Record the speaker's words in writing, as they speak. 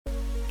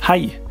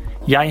Hei,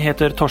 jeg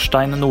heter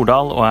Torstein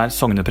Nordal og er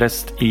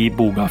sogneprest i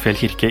Bogafjell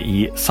kirke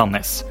i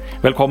Sandnes.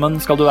 Velkommen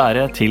skal du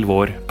være til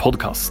vår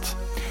podcast.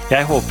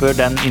 Jeg håper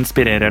den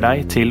inspirerer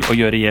deg til å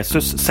gjøre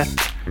Jesus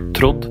sett,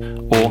 trodd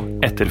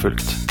og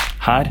etterfulgt.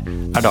 Her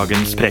er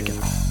dagens preken.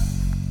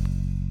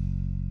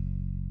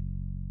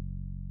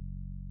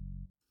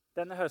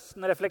 Denne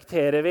høsten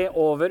reflekterer vi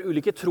over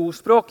ulike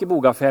trosspråk i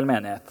Bogafjell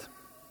menighet.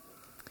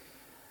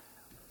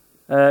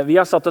 Vi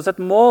har satt oss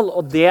et mål,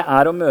 og det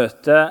er å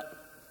møte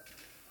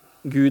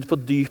Gud på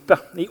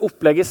dypet. I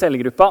opplegget i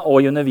cellegruppa og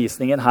i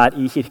undervisningen her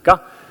i kirka,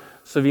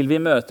 så vil vi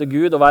møte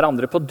Gud og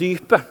hverandre på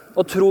dypet.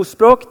 Og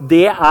trosspråk,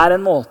 det er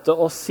en måte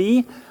å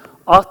si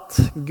at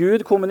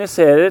Gud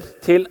kommuniserer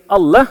til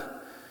alle.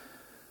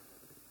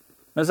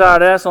 Men så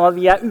er det sånn at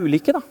vi er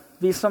ulike, da.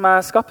 Vi som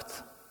er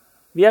skapt.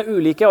 Vi er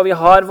ulike, og vi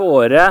har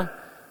våre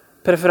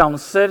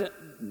preferanser,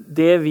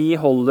 det vi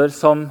holder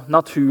som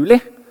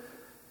naturlig,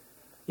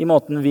 i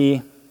måten vi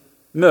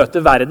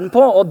møter verden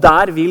på, og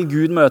der vil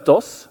Gud møte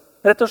oss,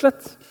 rett og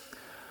slett.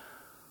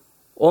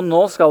 Og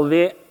nå skal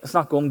vi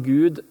snakke om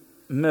Gud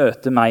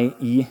møte meg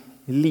i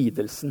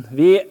lidelsen.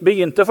 Vi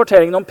begynte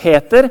fortellingen om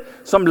Peter,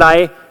 som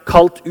ble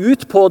kalt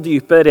ut på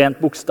dypet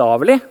rent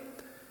bokstavelig.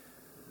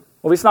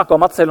 Og vi snakket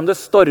om at selv om det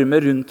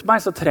stormer rundt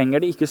meg, så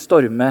trenger det ikke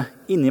storme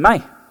inni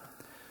meg.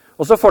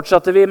 Og så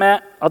fortsatte vi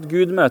med at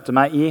Gud møter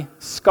meg i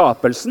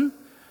skapelsen.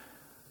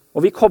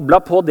 Og vi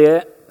koblet på det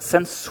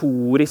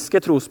sensoriske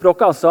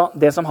trosspråket, altså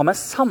det som har med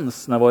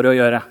sansene våre å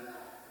gjøre.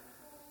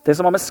 Det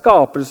som har med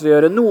skapelse å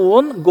gjøre.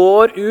 Noen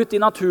går ut i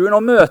naturen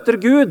og møter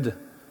Gud,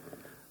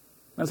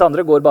 mens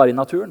andre går bare i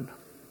naturen.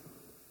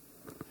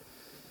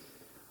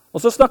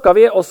 Og så snakket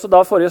vi også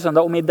da forrige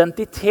søndag om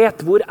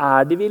identitet. Hvor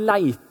er det vi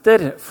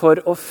leiter for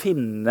å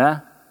finne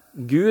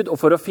Gud og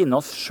for å finne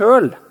oss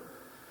selv?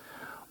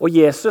 Og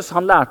Jesus,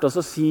 han lærte oss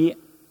å si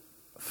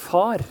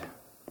far,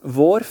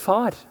 vår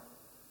far,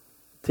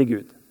 til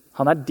Gud.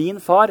 Han er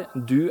din far,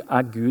 du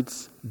er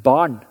Guds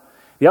barn.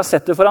 Vi har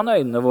sett det foran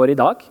øynene våre i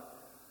dag.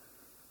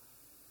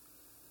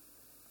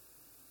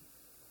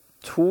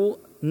 2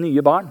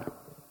 nye barn,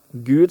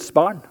 Guds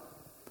barn.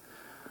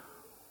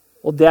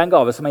 Og det er en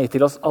gave som er gitt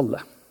til oss alle.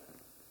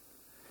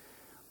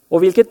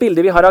 Og hvilket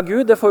bilde vi har av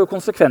Gud, det får jo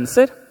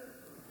konsekvenser.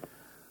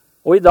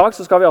 Og i dag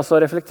så skal vi altså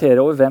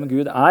reflektere over hvem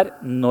Gud er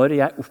når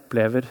jeg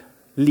opplever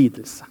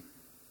lidelse.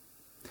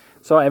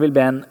 Så jeg vil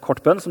be en kort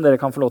bønn som dere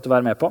kan få lov til å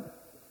være med på.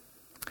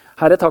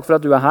 Herre, takk for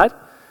at du er her.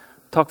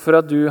 Takk for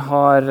at du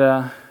har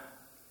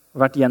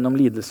vært gjennom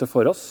lidelse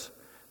for oss.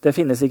 Det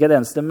finnes ikke et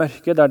eneste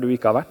mørke der du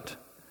ikke har vært.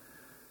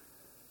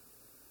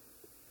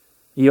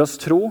 Gi oss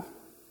tro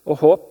og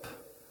håp,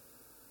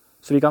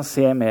 så vi kan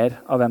se mer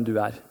av hvem du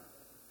er.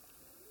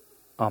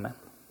 Amen.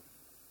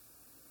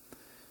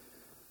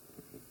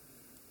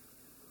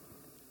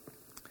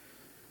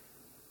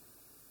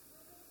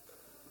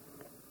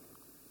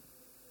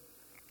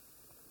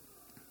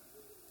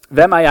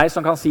 Hvem er jeg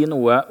som kan si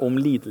noe om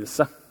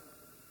lidelse?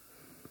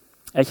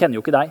 Jeg kjenner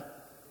jo ikke deg.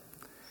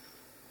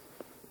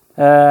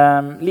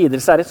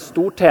 Lidelse er et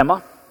stort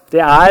tema.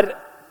 Det er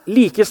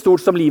like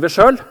stort som livet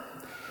selv.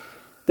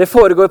 Det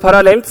foregår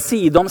parallelt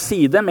side om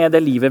side med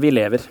det livet vi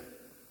lever.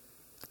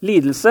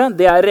 Lidelse,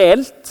 det er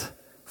reelt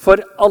for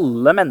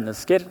alle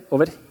mennesker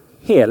over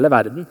hele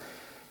verden,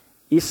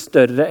 i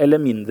større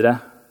eller mindre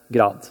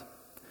grad.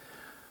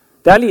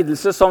 Det er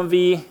lidelse som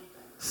vi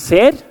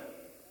ser,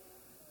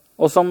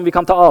 og som vi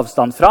kan ta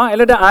avstand fra,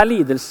 eller det er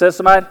lidelse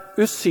som er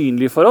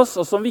usynlig for oss,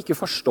 og som vi ikke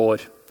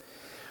forstår.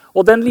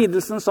 Og den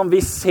lidelsen som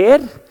vi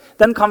ser,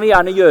 den kan vi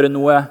gjerne gjøre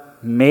noe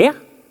med,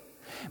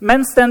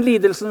 mens den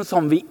lidelsen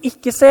som vi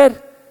ikke ser,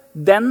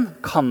 den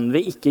kan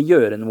vi ikke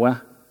gjøre noe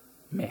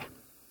med.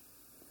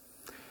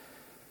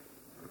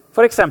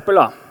 For eksempel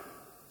da,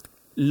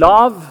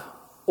 lav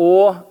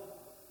og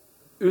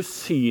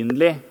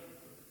usynlig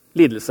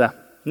lidelse.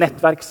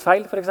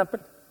 Nettverksfeil for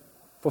eksempel.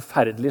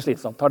 Forferdelig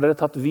slitsomt. Har dere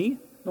tatt Vy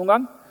noen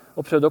gang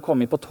og prøvd å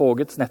komme inn på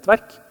togets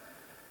nettverk?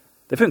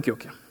 Det funker jo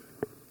ikke.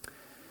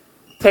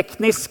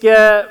 Tekniske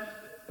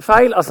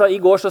feil. Altså, i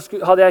går så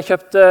hadde jeg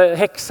kjøpt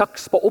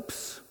hekksaks på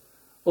Ops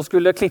og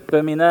skulle klippe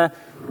mine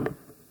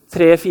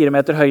 3-4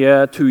 meter høye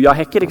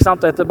tuja-hekker, ikke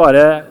sant? Og etter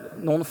bare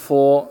noen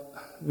få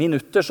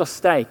minutter så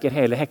steiker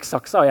hele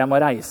hekksaksa, og jeg må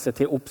reise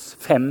til Ops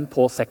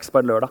 5-6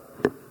 på en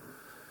lørdag.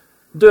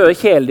 Døde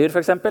kjæledyr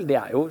for eksempel, det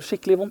er jo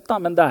skikkelig vondt da,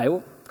 men det er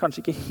jo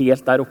kanskje ikke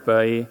helt der oppe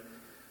i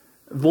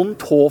vond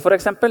tå for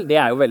eksempel. Det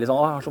er jo veldig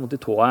sånn, jeg har så vondt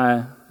i tåa.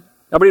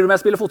 Ja, blir du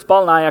med å spille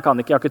fotball? Nei, jeg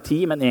kan ikke, jeg har ikke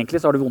tid, men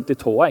egentlig så har du vondt i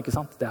tåa, ikke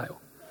sant? Det er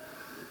jo.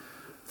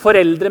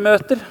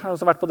 Foreldremøter, har du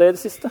også vært på det i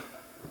det siste?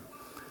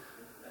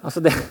 Altså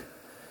det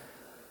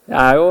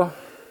er jo,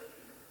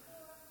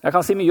 jeg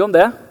kan si mye om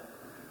det.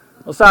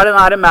 Og så er den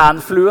her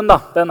manfluen da,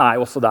 den er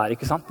jo også der,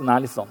 ikke sant? Den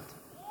er litt sånn.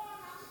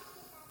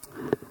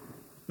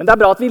 Men det er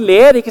bra at vi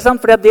ler, ikke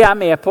sant? Fordi det er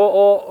med på,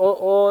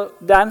 og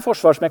det er en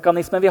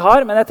forsvarsmekanisme vi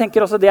har, men jeg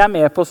tenker også det er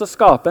med på å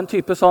skape en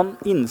type sånn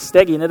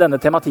innsteg inn i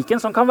denne tematikken,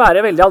 som kan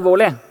være veldig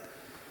alvorlig.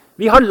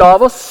 Vi har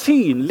lav og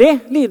synlig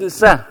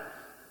lidelse,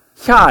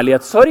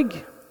 kjærlighetssorg,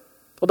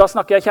 og da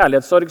snakker jeg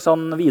kjærlighetssorg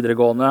sånn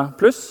videregående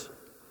pluss,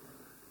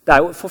 Det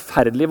jo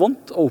forferdelig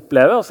vondt å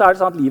oppleve, og så det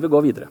sånn at livet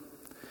går videre.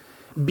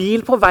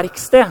 Bil på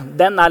verksted,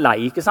 den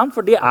lei, ikke sant?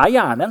 For det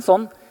gjerne en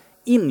sånn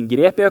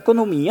inngrep i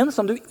økonomien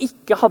som du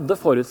ikke hadde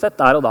forutsett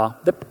der og da.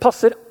 Det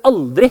passer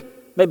aldri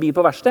med bil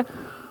på verksted,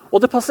 og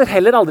det passer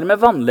heller aldri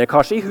med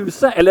vannlekkasje i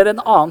huset eller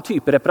en annen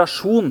type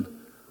reparasjon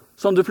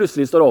som du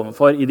plutselig står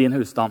overfor i din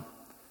husstand.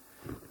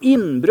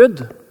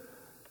 Innbrudd,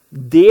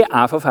 det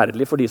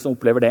forferdelig for de som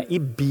opplever det. I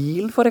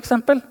bil, for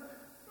eksempel,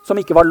 som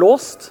ikke var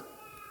låst.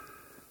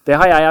 Det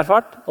har jeg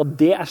erfart, og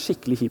det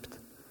skikkelig kjipt.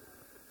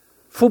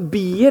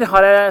 Fobier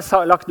har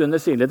jeg lagt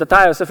under synlig. Dette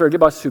jo selvfølgelig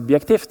bare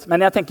subjektivt,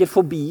 men jeg tenker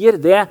fobier,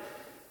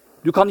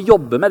 du kan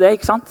jobbe med det,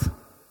 ikke sant?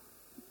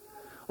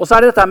 Og så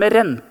det dette med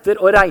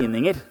renter og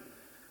regninger.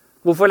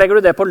 Hvorfor legger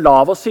du det på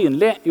lav og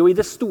synlig? Jo, i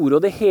det store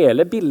og det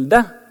hele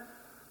bildet,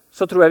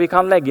 så tror jeg vi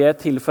kan legge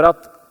til for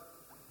at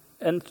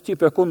en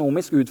type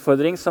økonomisk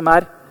utfordring som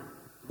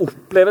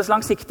oppleves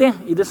langsiktig,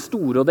 i det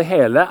store og det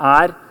hele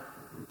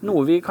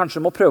noe vi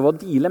kanskje må prøve å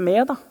deale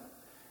med, da.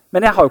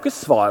 Men jeg har jo ikke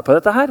svar på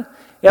dette her.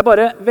 Jeg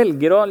bare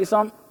velger å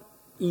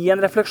i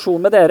en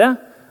refleksjon med dere,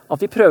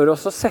 at vi prøver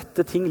også å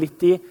sette ting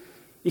litt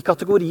i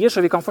kategorier,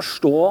 så vi kan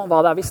forstå hva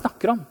det vi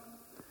snakker om.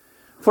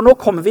 For nå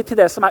kommer vi til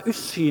det som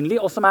usynlig,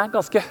 og som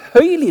ganske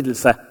høy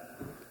lidelse.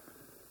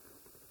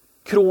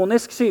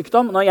 Kronisk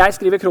sykdom. Når jeg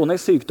skriver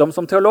kronisk sykdom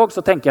som teolog,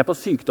 så tenker jeg på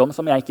sykdom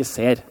som jeg ikke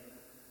ser.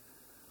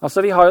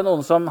 Altså, vi har jo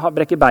noen som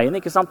brekker bein,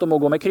 ikke sant, og må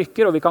gå med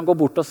krykker, og vi kan gå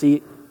bort og si,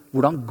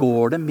 hvordan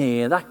går det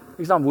med deg?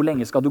 Ikke sant? Hvor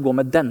lenge skal du gå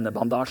med denne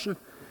bandasjen?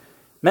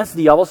 Mens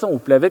de av oss som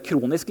opplever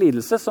kronisk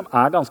lidelse, som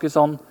ganske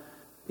sånn,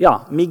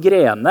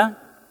 migrene,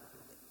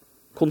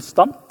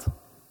 konstant.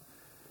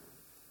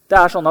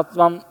 Det sånn at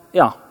man,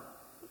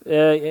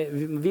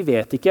 vi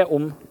vet ikke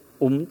om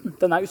den.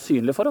 Den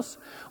usynlig for oss.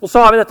 Og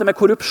så har vi dette med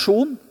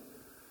korrupsjon,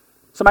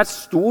 som et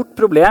stort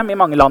problem i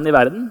mange land i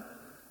verden,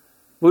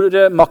 hvor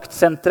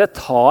maktsentre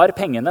tar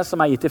pengene som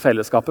gitt til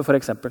fellesskapet, for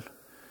eksempel.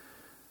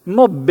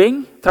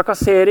 Mobbing,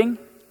 trakassering,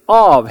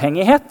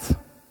 avhengighet,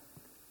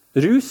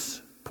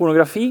 rus,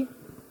 pornografi,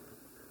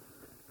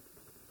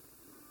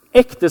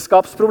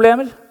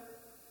 ekteskapsproblemer.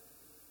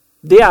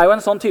 Det jo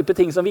en sånn type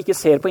ting som vi ikke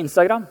ser på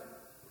Instagram.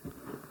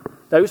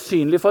 Det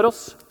usynlig for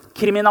oss.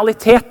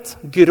 Kriminalitet,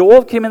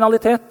 grov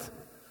kriminalitet,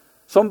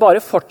 som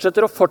bare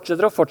fortsetter og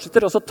fortsetter og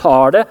fortsetter, og så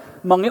tar det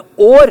mange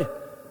år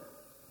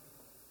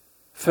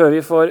før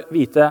vi får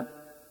vite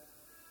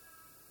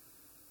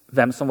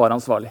hvem som var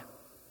ansvarlig.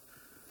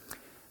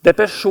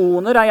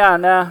 Depresjoner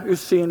gjerne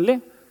usynlig.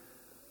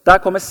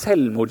 Der kommer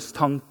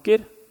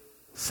selvmordstanker,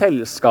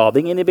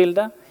 selvskading inn i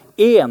bildet.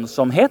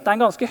 Ensomhet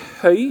en ganske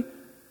høy,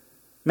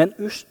 men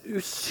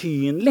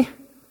usynlig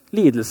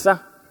lidelse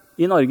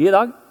i Norge i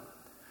dag.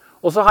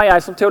 Og så har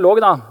jeg som teolog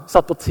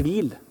satt på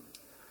tvil.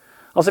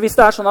 Altså hvis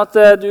det sånn at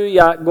du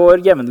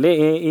går jevnlig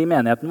i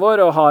menigheten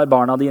vår og har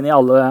barna dine i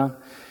alle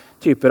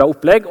typer av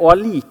opplegg, og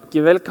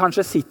allikevel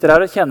kanskje sitter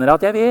her og kjenner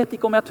at jeg vet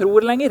ikke om jeg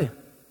tror lenger.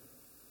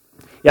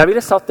 Jeg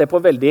ville satt det på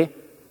veldig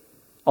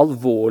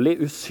alvorlig,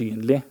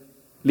 usynlig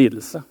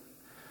lidelse.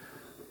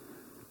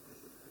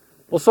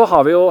 Og så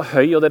har vi jo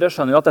høy, og dere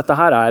skjønner jo at dette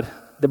her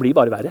det blir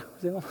bare verre.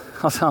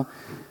 Altså,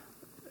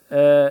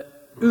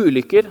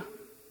 ulykker,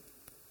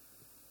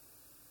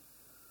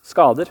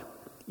 skader,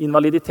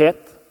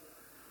 invaliditet,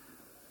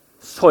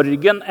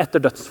 sorgen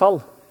etter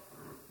dødsfall,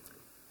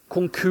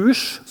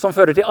 konkurs som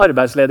fører til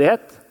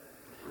arbeidsledighet,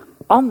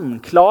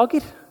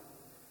 anklager.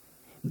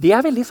 Det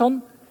veldig sånn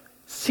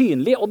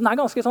synlig, og den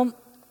ganske sånn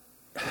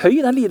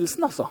høy, den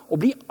lidelsen, altså. Å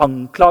bli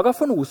anklaget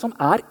for noe som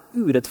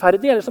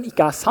urettferdig, eller som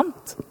ikke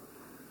sant.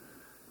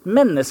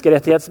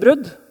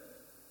 Menneskerettighetsbrudd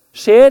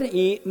skjer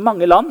i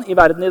mange land i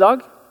verden i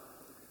dag.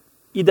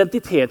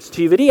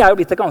 Identitetstyveri jo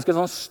blitt et ganske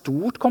sånn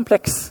stort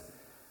kompleks,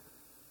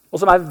 og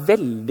som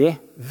veldig,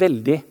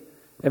 veldig,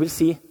 jeg vil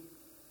si,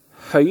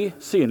 høy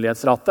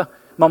synlighetsrate.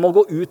 Man må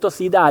gå ut og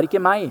si, det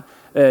ikke meg.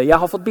 Jeg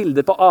har fått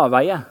bilder på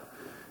avveie.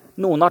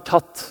 Noen har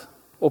tatt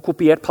og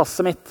kopiert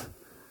passet mitt.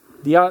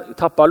 De har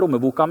tappet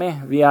lommeboka mi.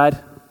 Vi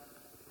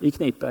i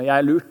knipe.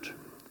 Jeg lurt.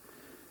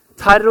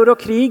 Terror og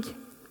krig,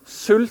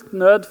 sult,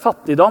 nød,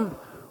 fattigdom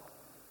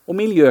og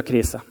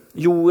miljøkrise.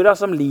 Jorda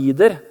som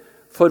lider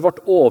for vårt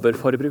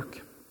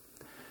overforbruk.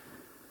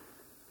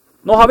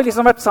 Nå har vi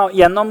vært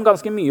gjennom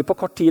ganske mye på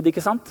kort tid,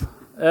 ikke sant?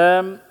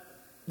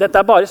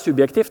 Dette bare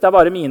subjektivt, det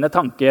bare mine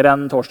tanker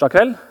en torsdag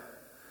kveld.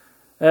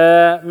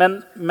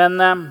 Men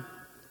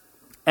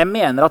jeg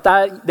mener at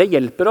det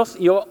hjelper oss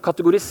i å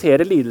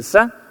kategorisere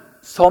lidelse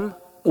som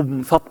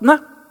omfattende,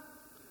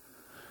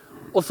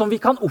 og som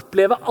vi kan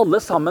oppleve alle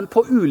sammen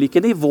på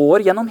ulike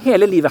nivåer gjennom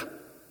hele livet.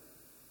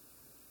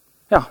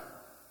 Ja.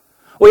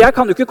 Og jeg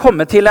kan jo ikke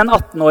komme til en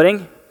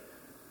 18-åring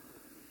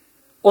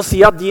og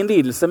si at din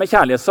lidelse med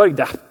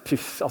kjærlighetssorg,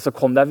 altså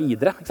kom deg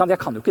videre. Ikke sant?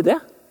 Jeg kan jo ikke det.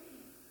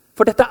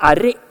 For dette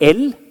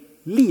reell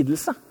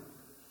lidelse.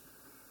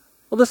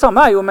 Og det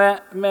samme jo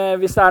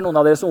med hvis det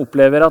noen av dere som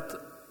opplever at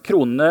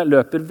kronene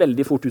løper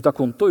veldig fort ut av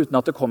konto uten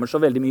at det kommer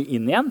så veldig mye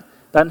inn igjen.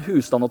 Det en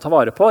husstand å ta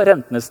vare på,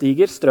 rentene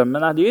stiger,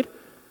 strømmen dyr.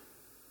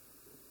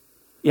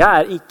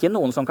 Jeg ikke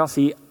noen som kan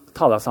si,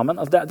 ta deg sammen.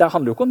 Altså, det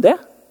handler jo ikke om det.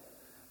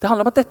 Det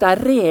handler om at dette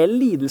er reell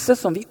lidelse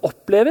som vi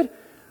opplever.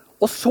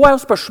 Og så er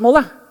jo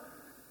spørsmålet,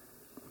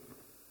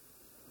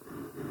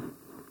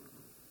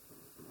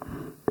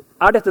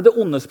 er dette det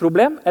ondes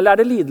problem, eller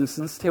er det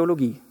lidelsens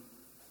teologi?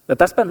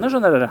 Dette er spennende,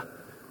 skjønner dere.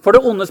 For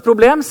det ondes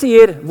problem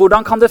sier,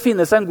 hvordan kan det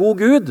finnes en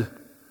god Gud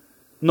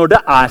når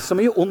det er så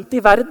mye ondt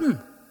i verden?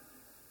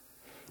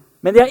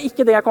 Men det er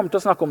ikke det jeg kommer til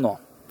å snakke om nå.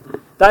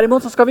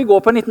 Derimot så skal vi gå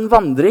på en liten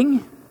vandring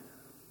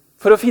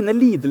for å finne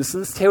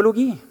lidelsens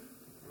teologi.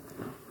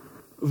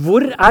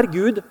 Hvor er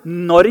Gud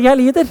når jeg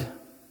lider?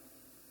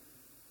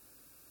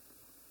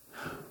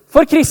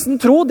 For kristen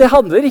tro, det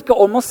handler ikke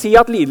om å si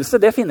at lidelse,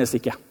 det finnes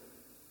ikke.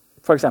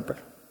 For eksempel.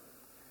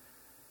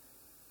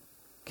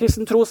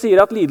 Kristen tro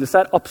sier at lidelse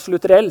er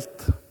absolutt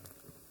reelt.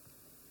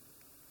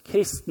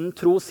 Kristen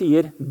tro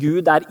sier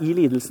Gud er i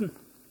lidelsen.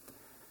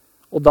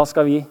 Og da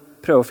skal vi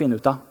prøve å finne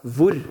ut av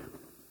hvor.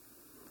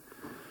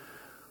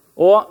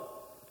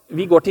 Og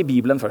vi går til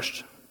Bibelen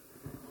først.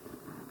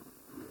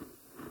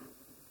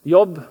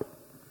 Jobb,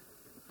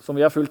 som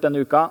vi har fulgt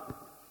denne uka.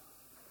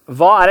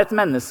 Hva er et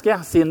menneske,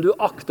 siden du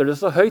akter det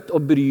så høyt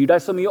og bryr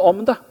deg så mye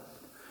om det?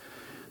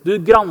 Du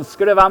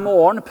gransker det hver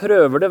morgen,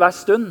 prøver det hver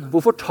stund.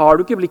 Hvorfor tar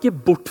du ikke blikket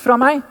bort fra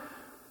meg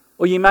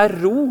og gir meg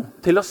ro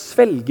til å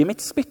svelge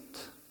mitt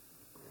spytt?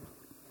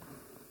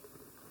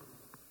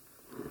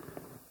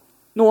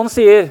 Noen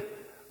sier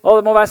at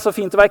det må være så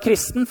fint å være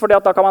kristen, for da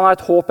kan man ha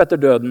et håp etter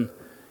døden.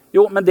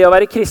 Jo, men det å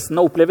være kristen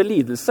og oppleve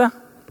lidelse,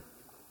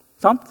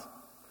 sant?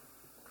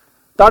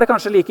 Da er det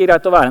kanskje like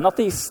greit å være en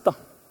ateist, da.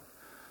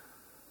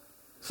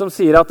 Som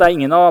sier at det er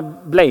ingen å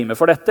blame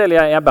for dette,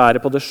 eller jeg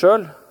bærer på det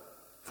selv.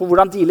 For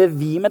hvordan dealer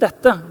vi med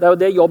dette? Det er jo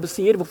det Jobb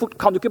sier. Hvorfor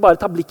kan du ikke bare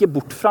ta blikket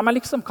bort fra meg,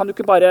 liksom? Kan du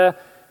ikke bare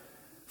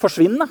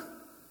forsvinne?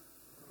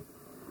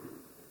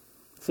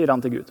 Sier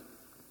han til Gud.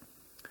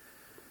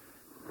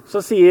 Så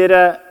sier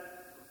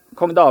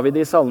kong David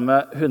i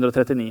Salme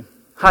 139.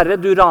 Herre,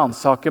 du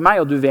ransaker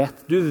meg, og du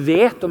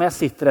vet om jeg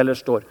sitter eller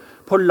står.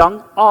 På lang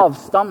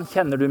avstand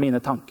kjenner du mine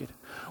tanker.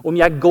 Om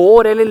jeg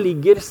går eller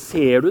ligger,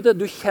 ser du det.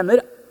 Du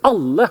kjenner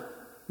alle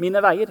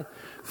mine veier.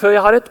 Før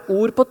jeg har et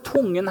ord på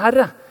tungen,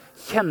 Herre,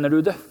 kjenner du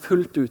det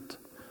fullt ut.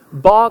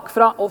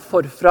 Bakfra og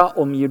forfra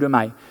omgir du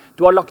meg.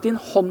 Du har lagt din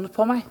hånd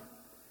på meg.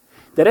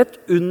 Det er et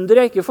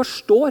under jeg ikke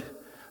forstår.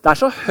 Det er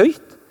så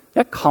høyt,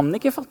 jeg kan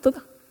ikke fatte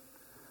det.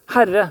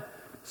 Herre,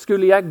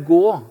 skulle jeg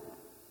gå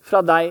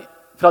fra deg,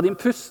 fra din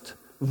pust,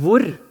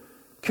 hvor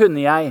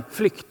kunne jeg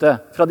flykte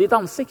fra ditt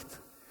ansikt?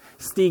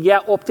 Stiger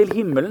jeg opp til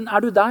himmelen,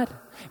 er du der?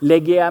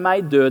 Legger jeg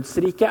meg i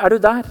dødsriket, er du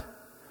der?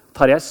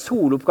 Tar jeg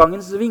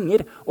soloppgangens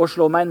vinger og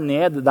slår meg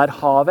ned der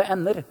havet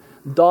ender,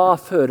 da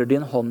fører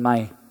din hånd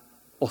meg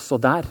også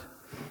der.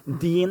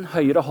 Din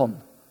høyre hånd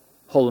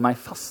holder meg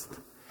fast.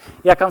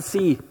 Jeg kan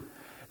si,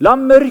 la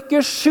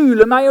mørket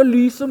skjule meg og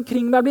lys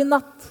omkring meg bli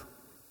natt.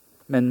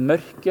 Men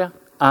mørket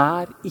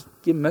er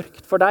ikke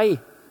mørkt for deg.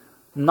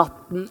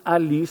 Natten er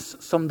lys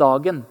som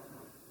dagen.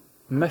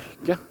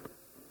 Mørket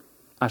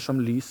er som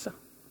lyset.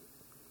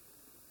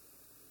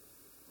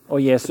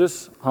 Og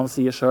Jesus, han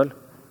sier selv,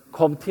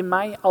 kom til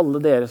meg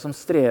alle dere som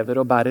strever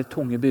og bærer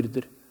tunge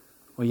byrder,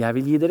 og jeg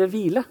vil gi dere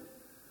hvile.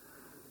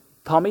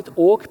 Ta mitt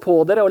åk på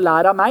dere og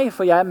lær av meg,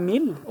 for jeg er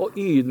mild og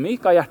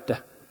ydmyk av hjerte.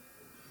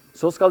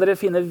 Så skal dere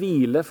finne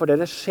hvile for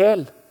deres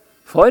sjel,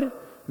 for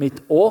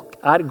mitt åk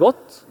er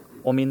godt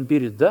og min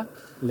byrde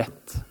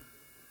lett.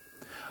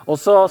 Og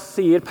så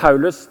sier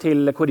Paulus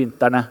til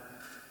korinterne,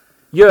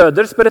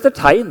 jøder spør etter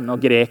tegn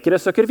og grekere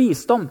søker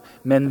visdom,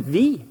 men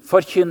vi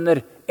forkynner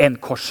en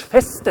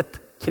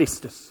korsfestet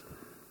Kristus.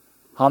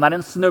 Han er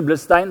en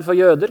snublestein for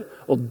jøder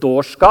og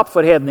dårskap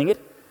for hedninger,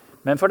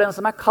 men for den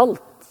som er kalt,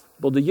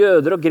 både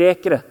jøder og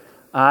grekere,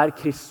 er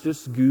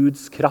Kristus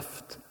Guds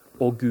kraft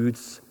og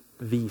Guds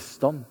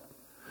visdom.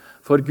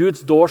 For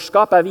Guds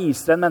dårskap er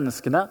visere enn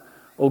menneskene,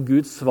 og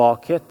Guds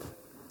svakhet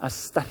er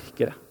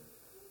sterkere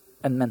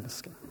enn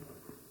menneskene.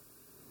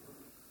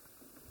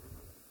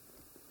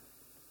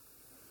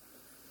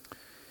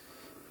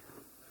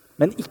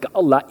 Men ikke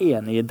alle er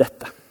enige i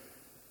dette.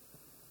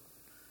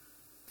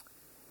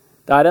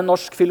 Det er en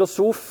norsk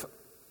filosof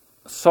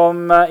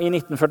som i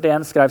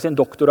 1941 skrev sin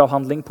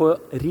doktoravhandling på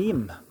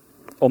rim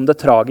om det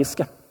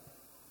tragiske.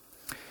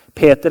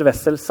 Peter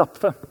Wessel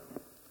Zapfe.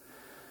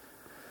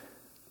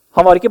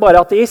 Han var ikke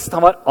bare ateist,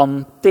 han var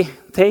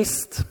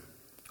antiteist,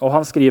 og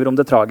han skriver om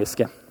det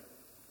tragiske.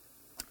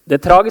 Det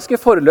tragiske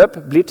forløp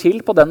blir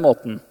til på den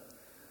måten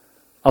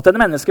at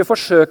en menneske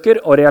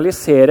forsøker å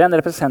realisere en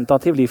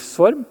representativ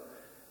livsform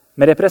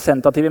med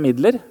representative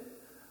midler,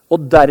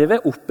 og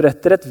derved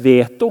oppretter et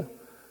veto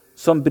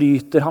som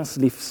bryter hans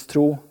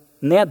livstro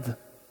ned.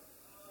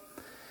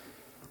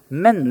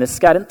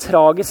 Mennesket er en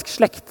tragisk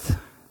slekt,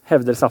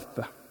 hevder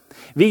Zapfe.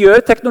 Vi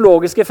gjør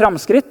teknologiske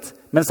framskritt,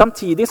 men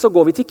samtidig så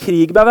går vi til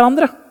krig med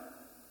hverandre.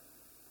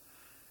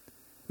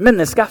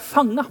 Mennesket er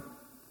fanget.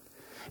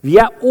 Vi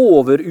er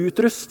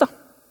overutrustet.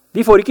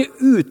 Vi får ikke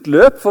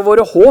utløp for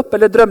våre håp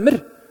eller drømmer.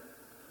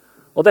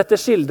 Og dette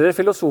skildrer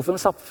filosofen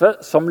Zapfe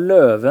som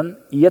løven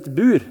i et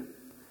bur.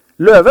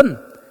 Løven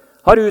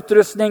har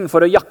utrustning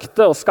for å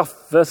jakte og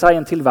skaffe seg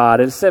en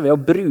tilværelse ved å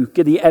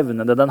bruke de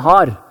evnene den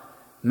har.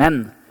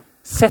 Men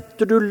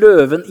setter du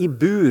løven i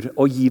bur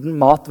og gir den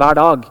mat hver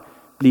dag,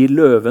 blir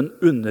løven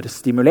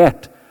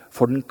understimulert,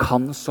 for den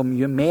kan så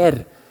mye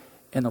mer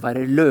enn å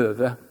være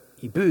løve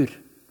i bur.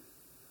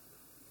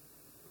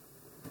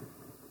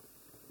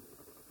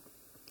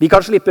 Vi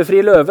kan slippe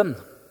fri løven,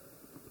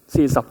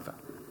 sier Zapfe,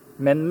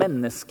 men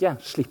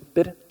mennesket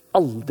slipper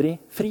aldri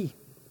fri.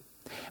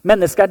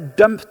 Mennesket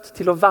dømt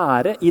til å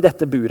være i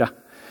dette buret.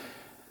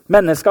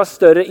 Mennesket har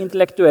større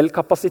intellektuell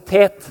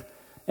kapasitet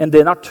enn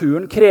det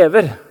naturen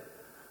krever,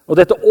 og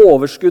dette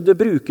overskuddet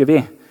bruker vi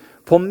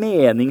på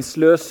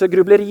meningsløse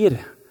grublerier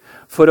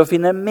for å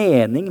finne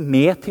mening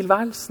med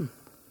tilværelsen.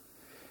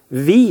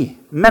 Vi,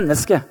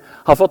 mennesker,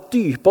 har fått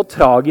dype og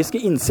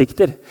tragiske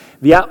innsikter.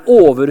 Vi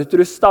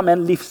overutrustet med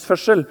en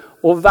livsførsel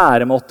og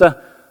væremåte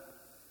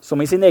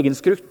som i sin egen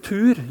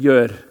struktur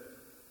gjør.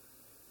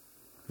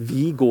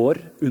 Vi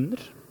går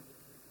under.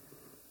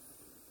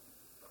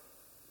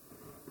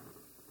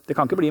 Det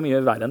kan ikke bli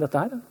mye verre enn dette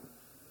her.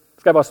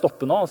 Skal jeg bare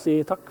stoppe nå og si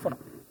takk for nå?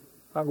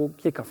 Ha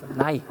god kikkaffe.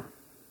 Nei,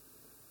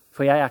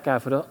 for jeg ikke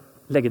her for å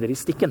legge dere i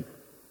stikken.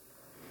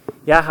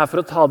 Jeg her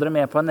for å ta dere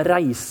med på en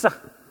reise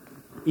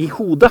i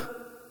hodet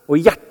og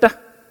hjertet.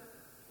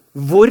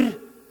 Hvor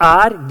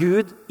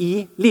Gud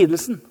i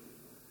lidelsen?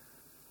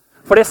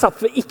 For det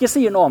Zapfe ikke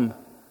sier noe om,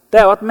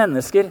 det jo at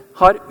mennesker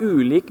har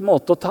ulik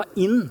måte å ta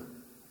inn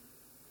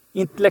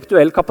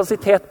intellektuell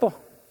kapasitet på.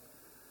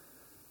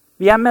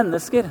 Vi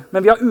mennesker,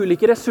 men vi har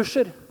ulike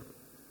ressurser.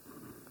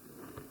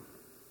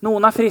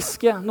 Noen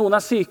friske, noen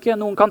syke,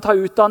 noen kan ta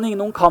utdanning,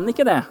 noen kan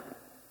ikke det.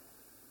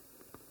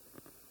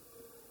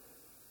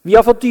 Vi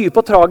har fått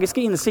dype og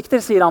tragiske innsikter,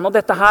 sier han, og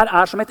dette her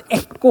som et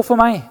ekko for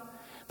meg.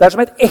 Det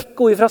som et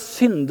ekko fra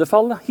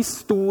syndefallet,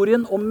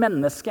 historien om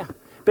mennesket,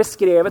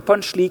 beskrevet på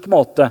en slik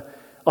måte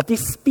at de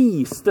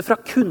spiste fra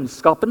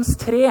kunnskapens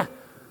tre.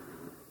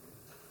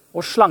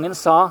 Og slangen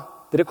sa,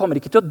 dere kommer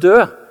ikke til å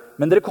dø,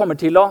 men dere kommer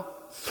til å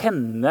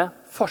kjenne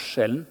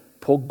forskjellen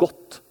på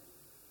godt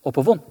og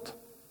på vondt.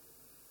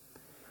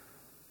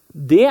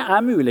 Det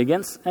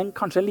muligens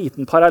kanskje en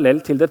liten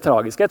parallell til det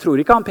tragiske. Jeg tror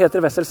ikke han Peter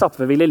Wessel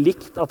Zapfe ville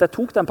likt at jeg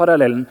tok den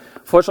parallellen.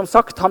 For som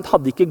sagt, han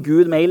hadde ikke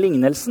Gud med i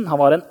lignelsen.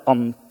 Han var en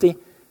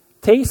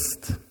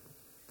antiteist.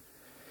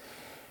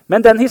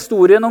 Men den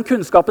historien om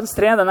kunnskapens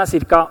tre, den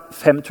ca.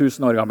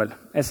 5000 år gammel.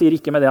 Jeg sier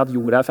ikke med det at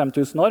jorda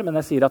 5000 år, men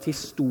jeg sier at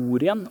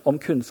historien om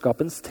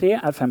kunnskapens tre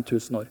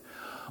 5000 år.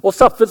 Og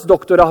Zapfes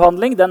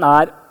doktoravhandling, den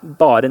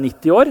bare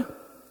 90 år.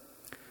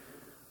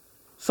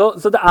 Så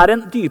det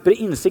en dypere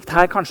innsikt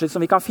her kanskje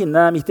som vi kan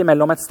finne midt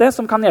imellom et sted,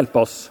 som kan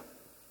hjelpe oss.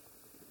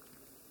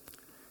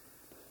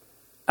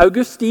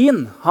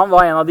 Augustin, han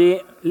var en av de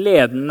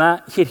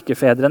ledende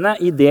kirkefedrene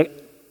i det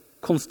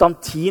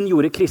Konstantin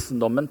gjorde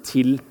kristendommen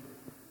til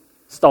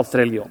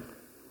statsreligion.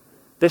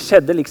 Det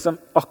skjedde liksom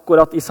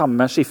akkurat i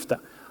samme skifte.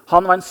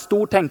 Han var en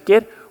stor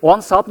tenker, og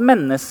han sa at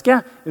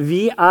mennesket,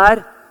 vi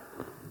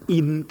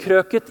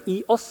innkrøket i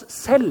oss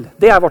selv.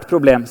 Det vårt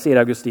problem, sier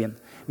Augustin.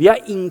 Vi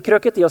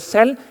innkrøket i oss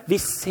selv. Vi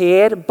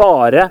ser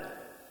bare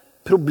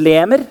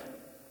problemer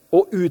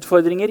og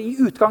utfordringer i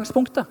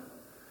utgangspunktet.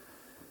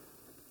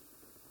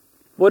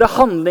 Våre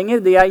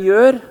handlinger, det jeg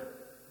gjør,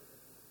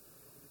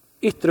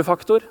 ytre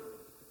faktor.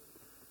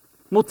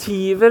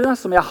 Motivene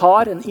som jeg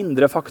har, en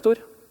indre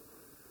faktor.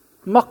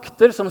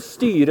 Makter som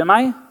styrer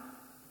meg,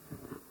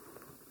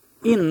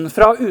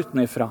 innenfra og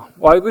utenifra.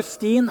 Og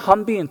Augustin,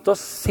 han begynte å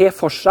se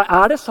for seg,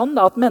 det sånn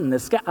da at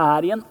mennesket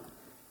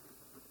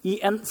i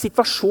en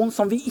situasjon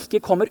som vi ikke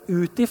kommer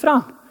ut ifra?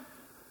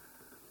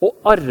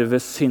 Og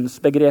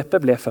arvesynsbegrepet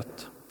ble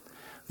født.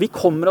 Vi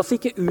kommer oss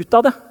ikke ut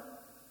av det.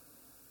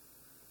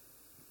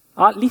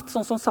 Ja, litt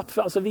sånn som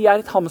Zapfe, altså vi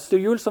et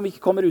hamsterhjul som vi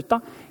ikke kommer ut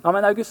av. Ja,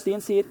 men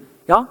Augustin sier,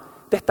 ja,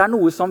 dette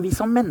noe som vi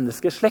som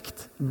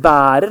menneskeslekt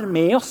bærer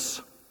med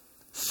oss.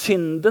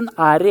 Synden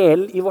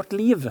reell i vårt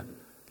liv.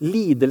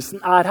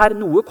 Lidelsen her.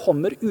 Noe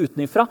kommer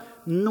utenifra,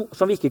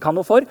 som vi ikke kan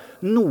noe for.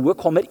 Noe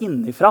kommer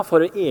innifra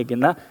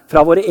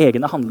fra våre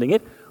egne handlinger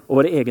og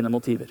våre egne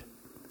motiver.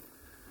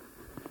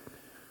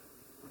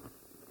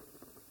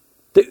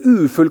 Det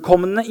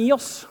ufullkomne i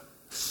oss,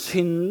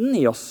 synden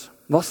i oss,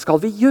 hva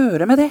skal vi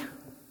gjøre med det?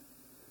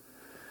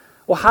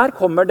 Og her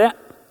kommer det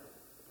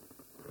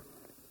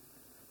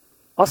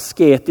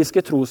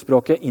asketiske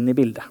trosspråket inn i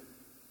bildet.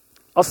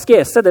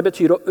 Askese, det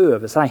betyr å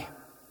øve seg.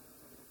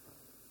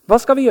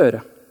 Hva skal vi gjøre?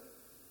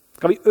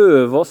 Skal vi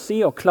øve oss i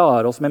å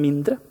klare oss med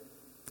mindre?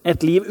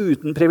 Et liv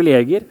uten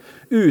privilegier,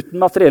 uten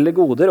materielle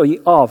goder, og gi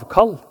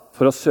avkall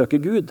for å søke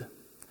Gud.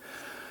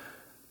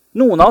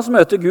 Noen av oss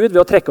møter Gud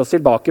ved å trekke oss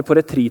tilbake på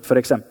retreat,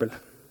 for eksempel.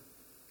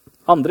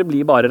 Andre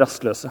blir bare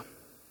rastløse.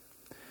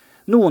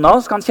 Noen av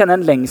oss kan kjenne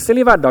en lengsel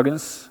i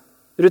hverdagens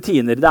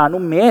rutiner. Det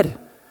noe mer,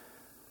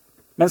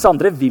 mens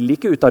andre vil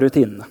ikke ut av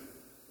rutinene.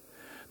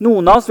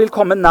 Noen av oss vil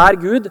komme nær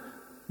Gud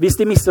hvis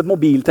de mistet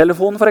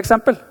mobiltelefonen, for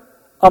eksempel.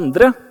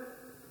 Andre,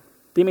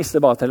 de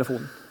mister bare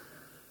telefonen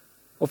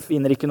og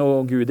finner ikke noe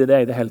Gud i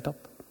det hele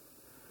tatt.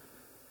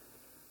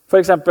 For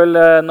eksempel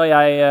når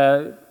jeg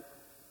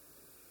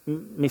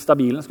mistet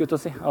bilen, skulle jeg til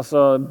å si.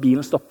 Altså,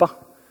 bilen stoppet.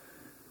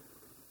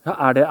 Ja,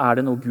 er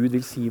det noe Gud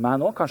vil si meg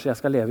nå? Kanskje jeg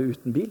skal leve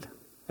uten bil?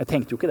 Jeg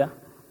tenkte jo ikke det.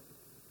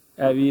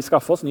 Vi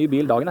skaffet oss ny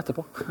bil dagen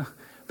etterpå.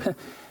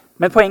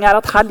 Men poenget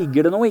at her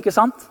ligger det noe, ikke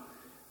sant?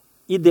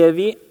 I det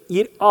vi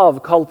gir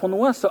avkall på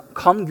noe, så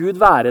kan Gud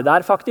være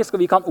der faktisk,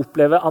 og vi kan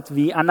oppleve at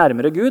vi er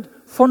nærmere Gud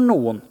for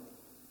noen.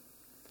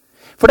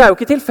 For det er jo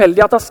ikke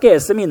tilfeldig at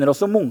askese minner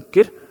oss om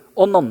munker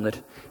og nonner,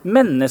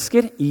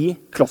 mennesker i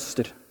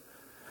kloster.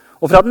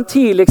 Og fra den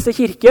tidligste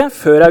kirke,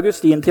 før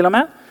Augustin til og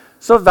med,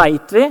 så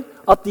vet vi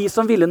at de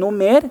som ville noe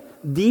mer,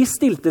 de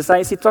stilte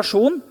seg i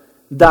situasjon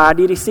der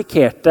de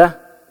risikerte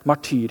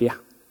martyriet.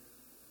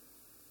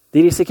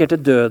 De risikerte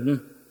døden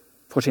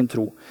for sin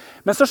tro.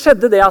 Men så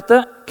skjedde det at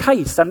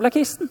keiseren ble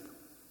kristen.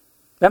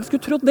 Hvem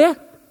skulle trodd det?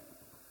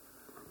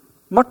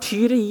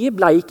 Martyriet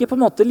ble ikke på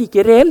en måte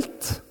like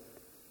reelt.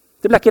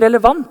 Det ble ikke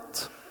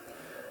relevant.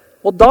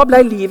 Og da ble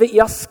livet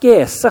i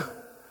askese,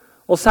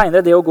 og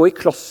senere det å gå i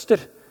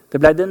kloster, det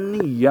ble det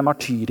nye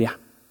martyriet.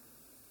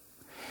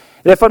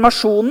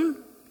 Reformasjonen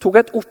tok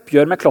et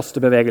oppgjør med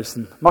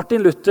klosterbevegelsen.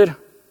 Martin Luther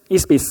i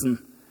spissen.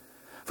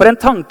 For en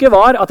tanke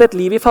var at et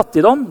liv i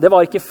fattigdom, det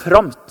var ikke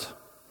fromt.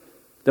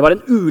 Det var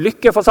en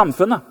ulykke for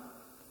samfunnet.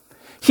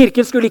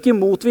 Kirken skulle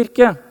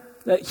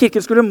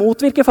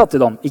motvirke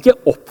fattigdom, ikke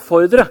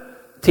oppfordre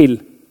til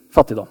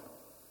fattigdom.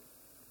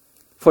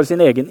 For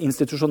sin egen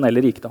institusjonelle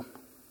rikdom.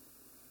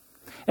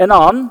 En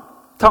annen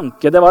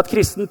tanke det var at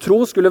kristen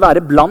tro skulle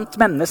være blant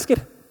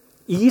mennesker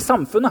i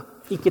samfunnet,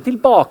 ikke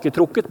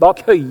tilbaketrukket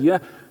bak høye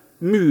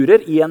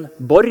murer i en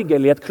borg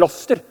eller i et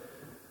kloster.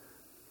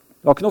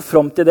 Det var ikke noe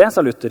fromt i det, sa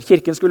Luther.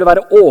 Kirken skulle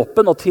være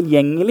åpen og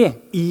tilgjengelig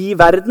i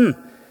verden,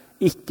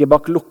 ikke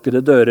bak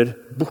lukkede dører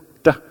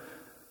borte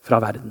fra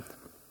verden.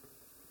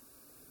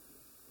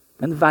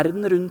 Men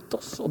verden rundt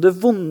oss og det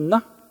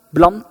vonde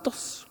blant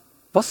oss,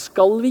 hva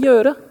skal vi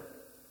gjøre?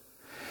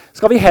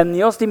 Skal vi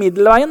hengi oss til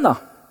middelveien da?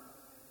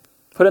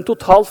 For en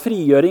total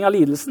frigjøring av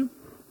lidelsen?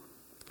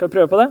 Skal vi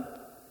prøve på det?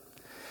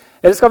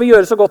 Eller skal vi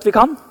gjøre så godt vi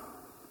kan?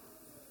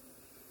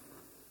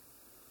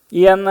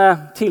 I en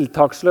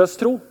tiltaksløs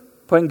tro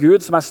på en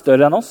Gud som er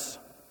større enn oss?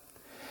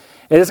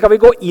 Eller skal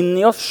vi gå inn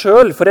i oss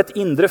selv for et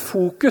indre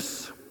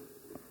fokus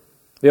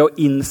ved å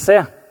innse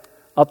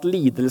at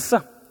lidelse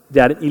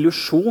det er en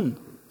illusjon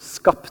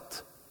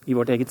skapt i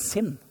vårt eget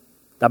sinn?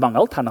 Det er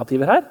mange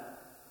alternativer her.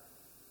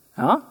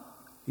 Ja,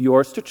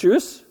 yours to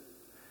choose.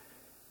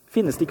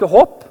 Finnes det ikke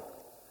håp?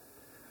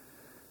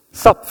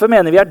 Zapfe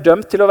mener vi er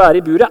dømt til å være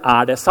i buret.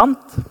 Er det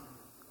sant?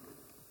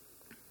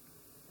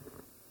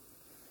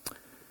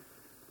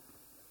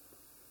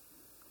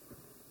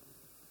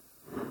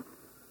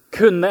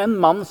 Kunne en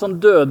mann som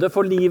døde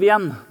for liv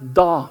igjen,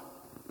 da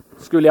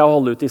skulle jeg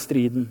holde ut i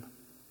striden,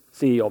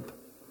 sier Jobb.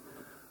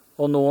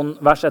 Og noen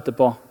vers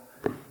etterpå.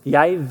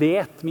 Jeg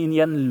vet min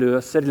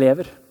gjenløser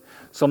lever.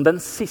 Som den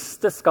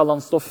siste skal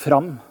han stå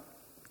fram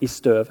i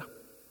støvet.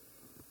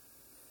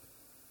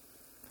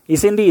 I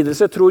sin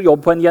lidelse tror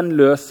Jobb på en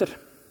gjenløser.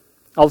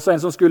 Altså en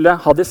som skulle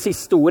ha det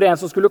siste ordet, en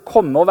som skulle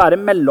komme og være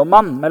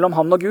mellommann mellom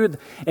han og Gud.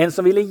 En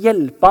som ville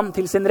hjelpe ham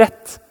til sin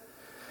rett.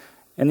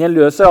 En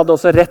gjenløser hadde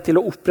også rett til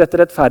å opprette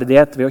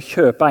rettferdighet ved å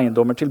kjøpe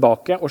eiendommer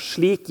tilbake, og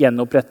slik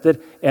gjenoppretter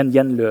en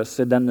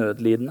gjenløser den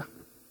nødlidende.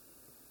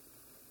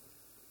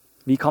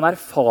 Vi kan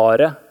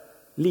erfare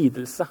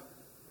lidelse.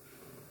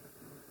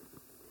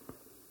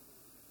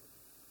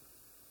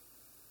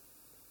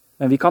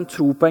 Men vi kan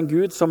tro på en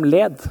Gud som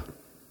led,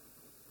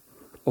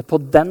 og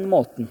på den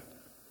måten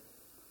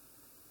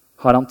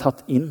har han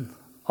tatt inn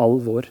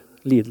all vår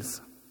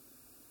lidelse.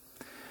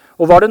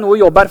 Og var det noe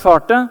Jobb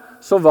erfarte,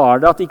 så var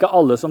det at ikke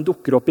alle som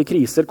dukker opp i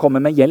kriser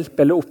kommer med hjelp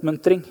eller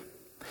oppmuntring.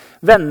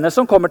 Vennene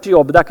som kommer til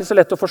Jobb, det er ikke så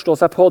lett å forstå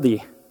seg på de.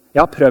 Jeg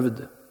har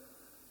prøvd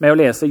med å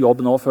lese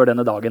Jobb nå før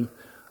denne dagen,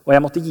 og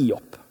jeg måtte gi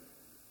opp.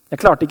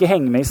 Jeg klarte ikke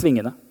henge med i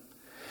svingene.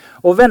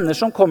 Og venner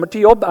som kommer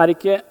til Jobb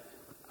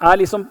er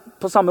liksom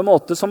på samme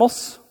måte som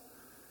oss.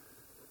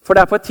 For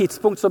det er på et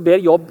tidspunkt så ber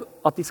Jobb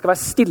at de skal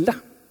være stille.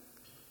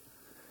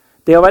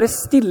 Det å være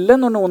stille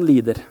når noen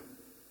lider.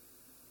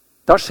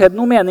 Det har skjedd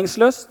noe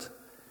meningsløst.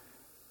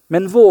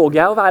 Men våger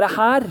jeg å være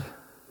her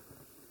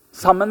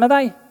sammen med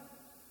deg?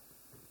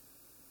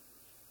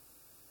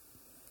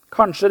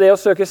 Kanskje det å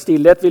søke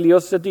stillhet vil gi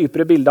oss et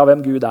dypere bilde av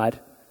hvem Gud er.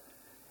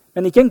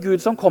 Men ikke en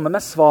Gud som kommer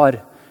med svar,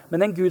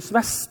 men en Gud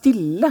som er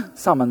stille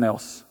sammen med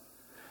oss.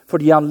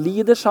 Fordi han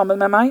lider sammen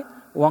med meg,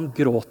 og han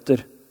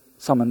gråter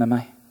sammen med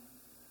meg.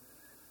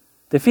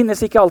 Det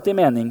finnes ikke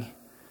alltid mening,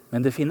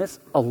 men det finnes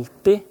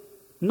alltid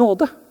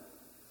nåde.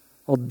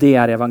 Og det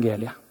er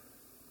evangeliet.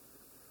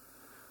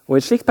 Og i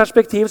et slikt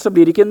perspektiv så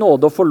blir det ikke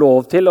nåde å få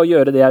lov til å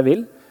gjøre det jeg vil,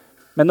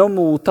 men å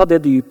motta det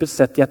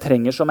dypest sett jeg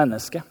trenger som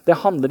menneske. Da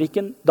handler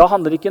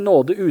ikke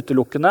nåde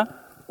utelukkende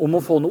om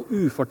å få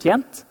noe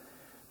ufortjent,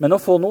 men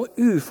å få noe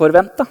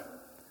uforventet.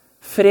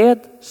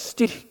 Fred,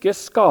 styrke,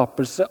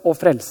 skapelse og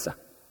frelse.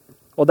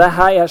 Og det er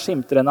her jeg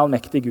skimter en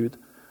allmektig Gud.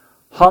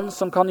 Han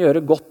som kan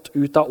gjøre godt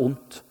ut av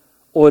ondt,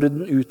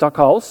 orden ut av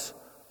kaos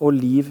og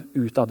liv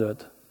ut av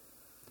død.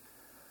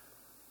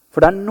 For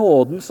det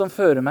nåden som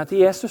fører meg til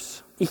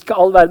Jesus, ikke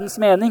all verdens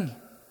mening.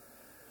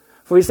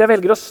 For hvis jeg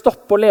velger å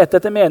stoppe å lete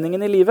etter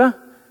meningen i livet,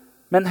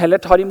 men heller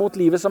tar imot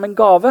livet som en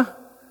gave,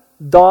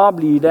 da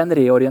blir det en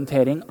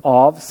reorientering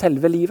av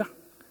selve livet.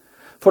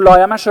 For lar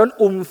jeg meg selv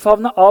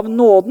omfavne av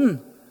nåden,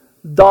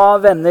 da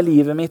vender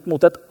livet mitt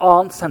mot et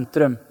annet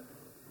sentrum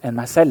enn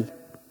meg selv.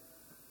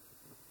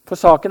 For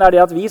saken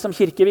det at vi som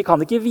kirke, vi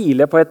kan ikke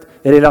hvile på et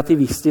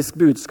relativistisk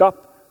budskap,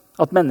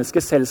 at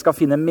mennesket selv skal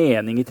finne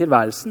mening i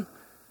tilværelsen.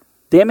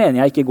 Det mener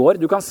jeg ikke går.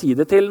 Du kan si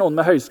det til noen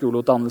med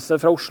høyskoleutdannelse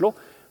fra Oslo,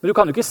 men du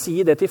kan jo ikke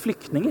si det til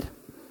flyktninger,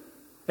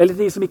 eller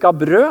til de som ikke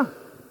har brød.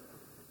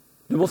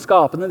 Du må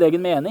skape din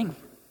egen mening.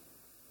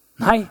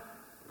 Nei,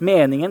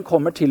 meningen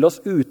kommer til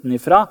oss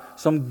utenifra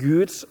som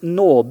Guds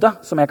nåde,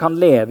 som jeg kan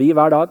leve i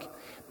hver dag.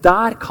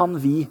 Der kan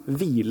vi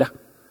hvile.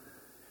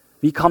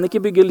 Vi kan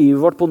ikke bygge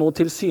livet vårt på noe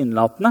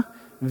tilsynelatende.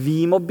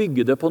 Vi må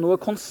bygge det på noe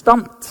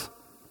konstant.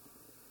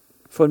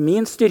 For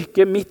min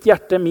styrke, mitt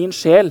hjerte, min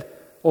sjel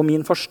og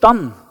min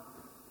forstand,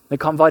 det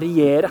kan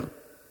variere.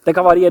 Det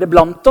kan variere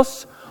blant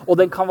oss, og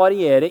den kan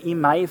variere i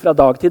meg fra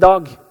dag til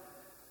dag.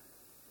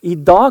 I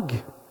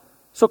dag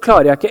så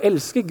klarer jeg ikke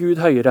elske Gud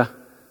høyere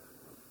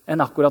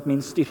enn akkurat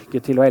min styrke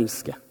til å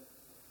elske.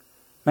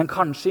 Men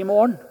kanskje i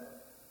morgen,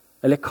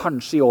 eller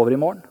kanskje i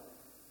overmorgen.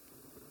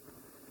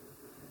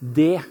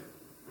 Det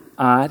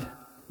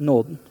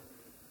nåden.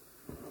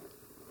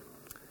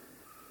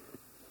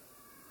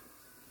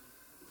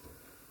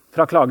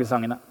 Fra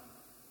klagesangene.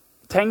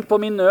 Tenk på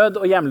min nød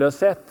og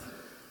hjemløshet.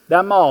 Det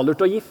malurt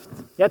og gift.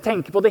 Jeg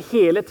tenker på det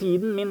hele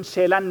tiden. Min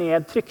sjel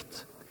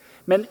nedtrykt.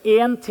 Men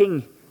én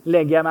ting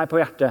legger jeg meg på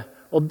hjertet,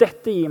 og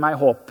dette gir meg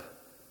håp.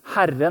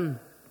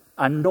 Herren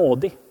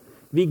nådig.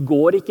 Vi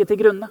går ikke til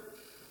grunne.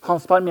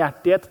 Hans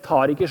barmhjertighet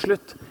tar ikke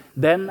slutt.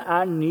 Den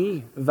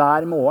ny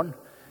hver morgen.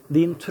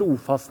 Din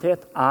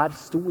trofasthet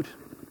stor.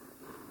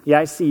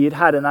 Jeg sier,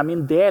 Herren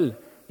min del.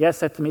 Jeg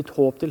setter mitt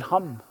håp til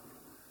ham.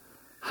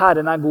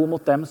 Herren god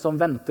mot dem som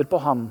venter på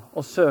ham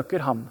og søker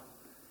ham.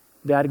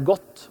 Det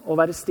godt å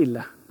være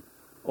stille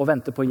og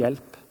vente på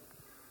hjelp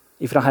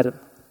ifra Herren.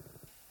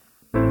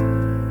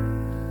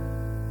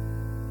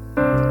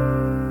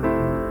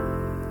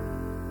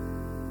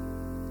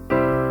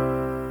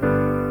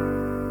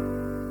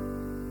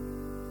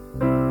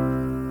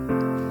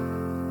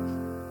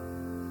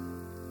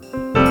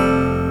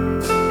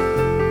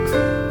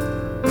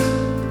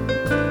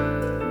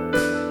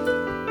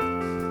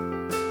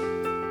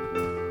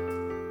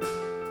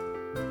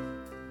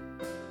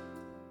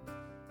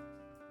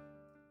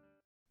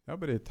 Ja,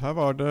 Britt, her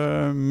var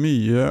det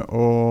mye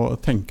å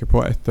tenke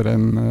på etter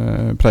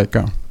en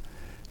preika.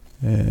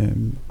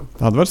 Det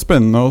hadde vært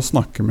spennende å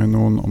snakke med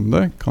noen om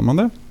det. Kan man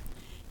det?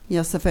 Ja,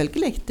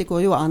 selvfølgelig. Det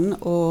går jo an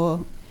å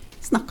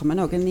snakke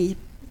med noen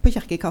på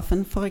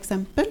kirkekaffen, for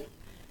eksempel.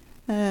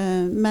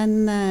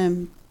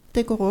 Men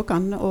det går også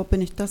an å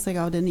benytte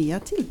seg av det nye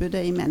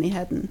tilbudet i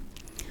menigheten.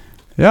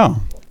 Ja,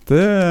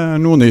 det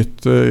noe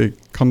nytt.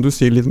 Kan du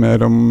si litt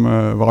mer om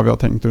hva vi har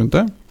tenkt rundt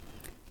det?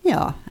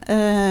 Ja,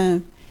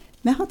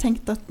 vi har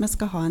tenkt at vi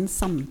skal ha en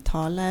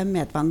samtale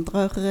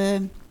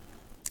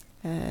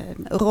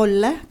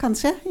medvandrerrolle,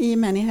 kanskje, i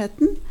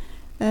menigheten.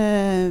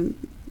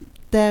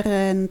 Der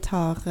en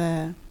har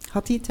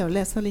tid til å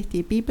lese litt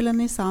i Bibelen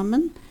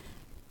sammen,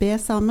 be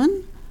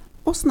sammen,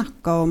 og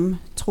snakke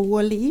om tro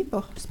og liv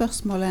og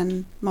spørsmål en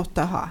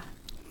måtte ha.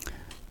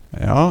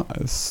 Ja,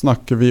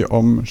 snakker vi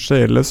om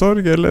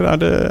sjelesorg, eller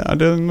er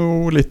det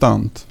noe litt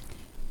annet?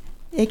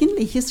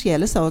 Egentlig ikke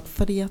sjelesorg,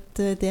 fordi at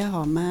det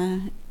har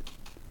vi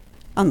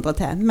andre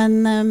til. Men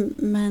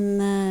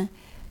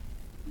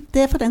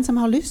det for den som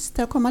har lyst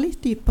til å komme litt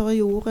dypere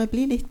i jordet,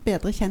 bli litt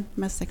bedre kjent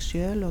med seg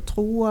selv og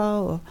troa,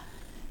 og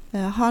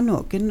ha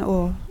noen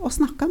å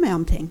snakke med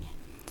om ting.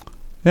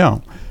 Ja,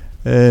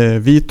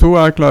 vi to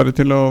klare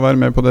til å være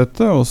med på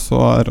dette, og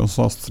så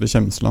også Astrid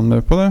Kjemsland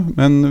med på det.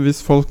 Men hvis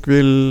folk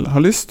vil ha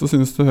lyst og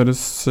synes det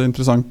høres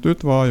interessant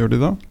ut, hva gjør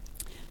de da?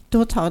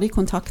 Da tar de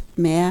kontakt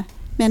med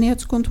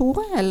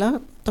menighetskontoret,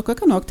 eller dere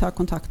kan også ta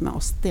kontakt med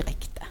oss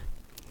direkte.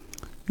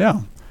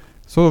 Ja,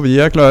 så vi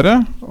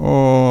klare,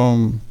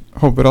 og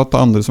håper at det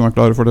andre som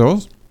klare for det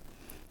også.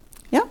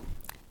 Ja,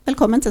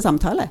 velkommen til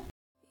samtale.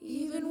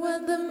 Even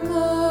when the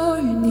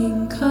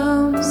morning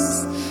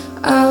comes,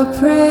 I'll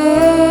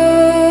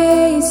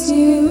praise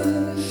you.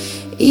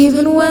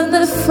 Even when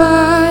the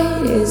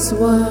fight is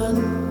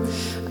won,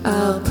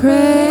 I'll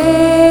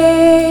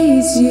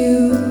praise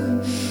you.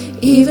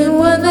 Even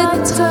when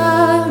the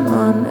time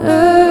on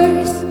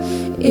earth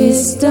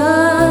is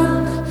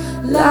done,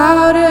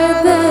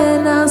 louder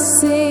than I'll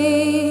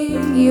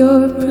sing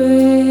your praise.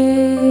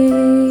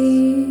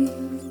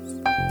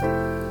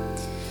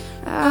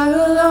 I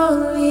will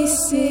only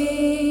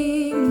sing